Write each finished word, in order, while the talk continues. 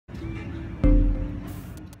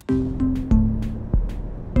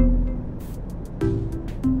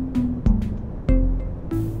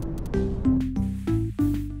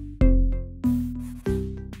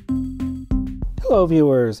Hello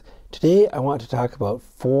viewers! Today I want to talk about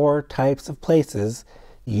 4 types of places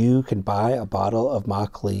you can buy a bottle of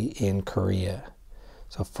makgeolli in Korea.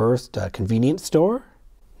 So first, a convenience store.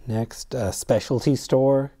 Next, a specialty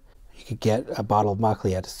store. You could get a bottle of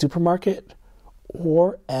makgeolli at a supermarket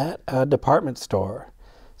or at a department store.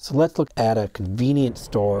 So let's look at a convenience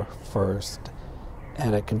store first.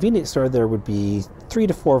 At a convenience store there would be 3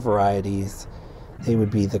 to 4 varieties. They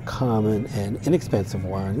would be the common and inexpensive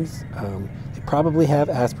ones. They probably have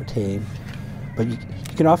aspartame, but you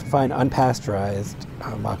can often find unpasteurized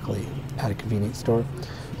makgeolli at a convenience store.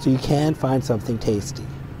 So you can find something tasty.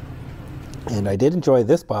 And I did enjoy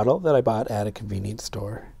this bottle that I bought at a convenience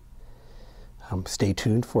store. Stay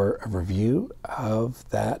tuned for a review of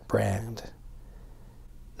that brand.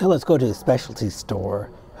 Now let's go to a specialty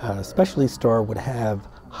store. A specialty store would have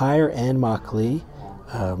higher end makgeolli.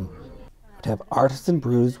 To have artisan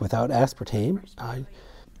brews without aspartame.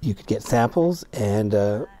 You could get samples and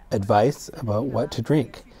advice about what to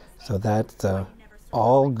drink. So that's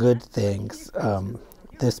all good things.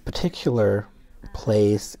 This particular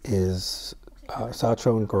place is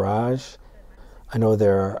Satron Garage. I know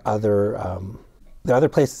there are other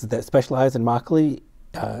places that specialize in makgeolli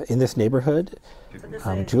in this neighborhood.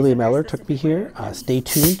 Julia Meller took me here. Stay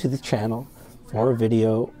tuned to the channel for a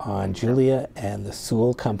video on Julia and the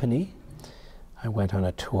Sewell Company. I went on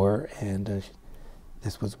a tour, and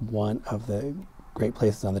this was one of the great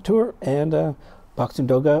places on the tour. And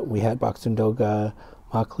Baksundoga, we had Baksundoga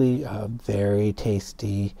makgeolli, very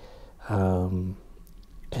tasty, and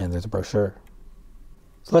there's a brochure.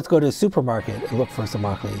 So let's go to a supermarket and look for some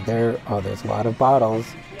makgeolli. There's a lot of bottles.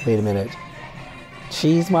 Wait a minute,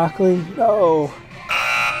 cheese makgeolli? No.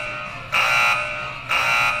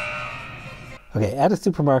 Okay, at a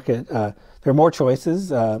supermarket, there are more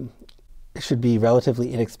choices. It should be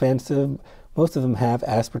relatively inexpensive. Most of them have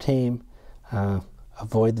aspartame.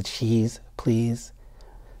 Avoid the cheese, please.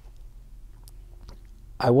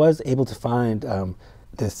 I was able to find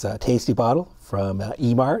this tasty bottle from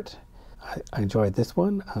E-Mart. I enjoyed this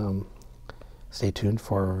one. Stay tuned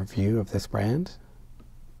for a review of this brand.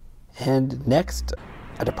 And next,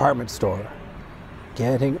 a department store.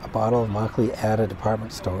 Getting a bottle of makgeolli at a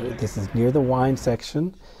department store. This is near the wine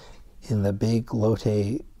section in the big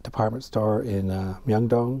Lotte department store in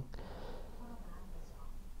Myeongdong.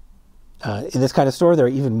 In this kind of store, there are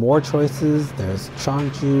even more choices. There's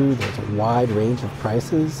Cheongju, there's a wide range of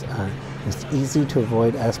prices. It's easy to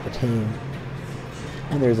avoid aspartame,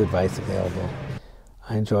 and there's advice available.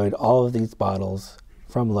 I enjoyed all of these bottles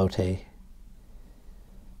from Lotte.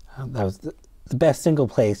 That was the best single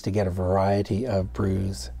place to get a variety of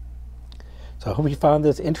brews. So I hope you found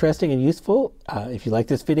this interesting and useful. If you like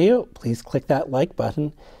this video, please click that like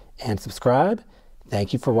button and subscribe.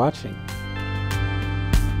 Thank you for watching.